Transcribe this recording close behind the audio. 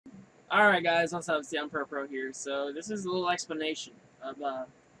Alright guys, what's up? It's TheUnproPro here. So this is a little explanation of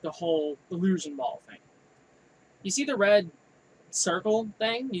the whole illusion ball thing. You see the red circle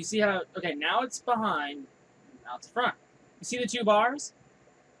thing? You see how, okay, now it's behind, now it's front. You see the two bars?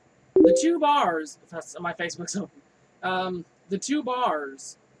 The two bars, my Facebook's open. The two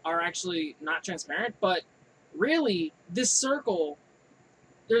bars are actually not transparent, but really, this circle,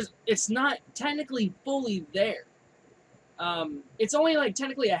 it's not technically fully there. It's only like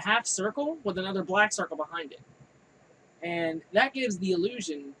technically a half circle with another black circle behind it. And that gives the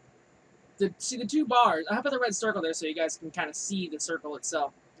illusion, see the two bars, I put the red circle there so you guys can kind of see the circle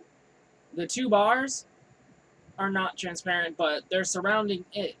itself. The two bars are not transparent, but their surrounding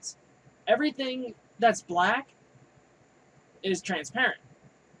is. Everything that's black is transparent.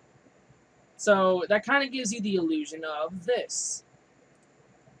 So that kind of gives you the illusion of this.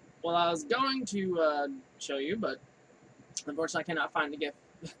 Well, I was going to show you, but unfortunately, I cannot find the GIF.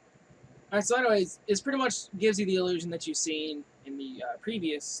 Alright, so anyways, it pretty much gives you the illusion that you've seen in the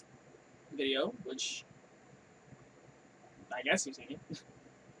previous video, which I guess you've seen it.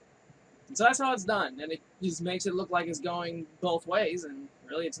 And so that's how it's done, and it just makes it look like it's going both ways, and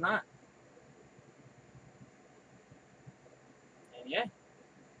really it's not. And yeah.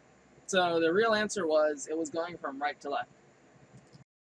 So the real answer was, it was going from right to left.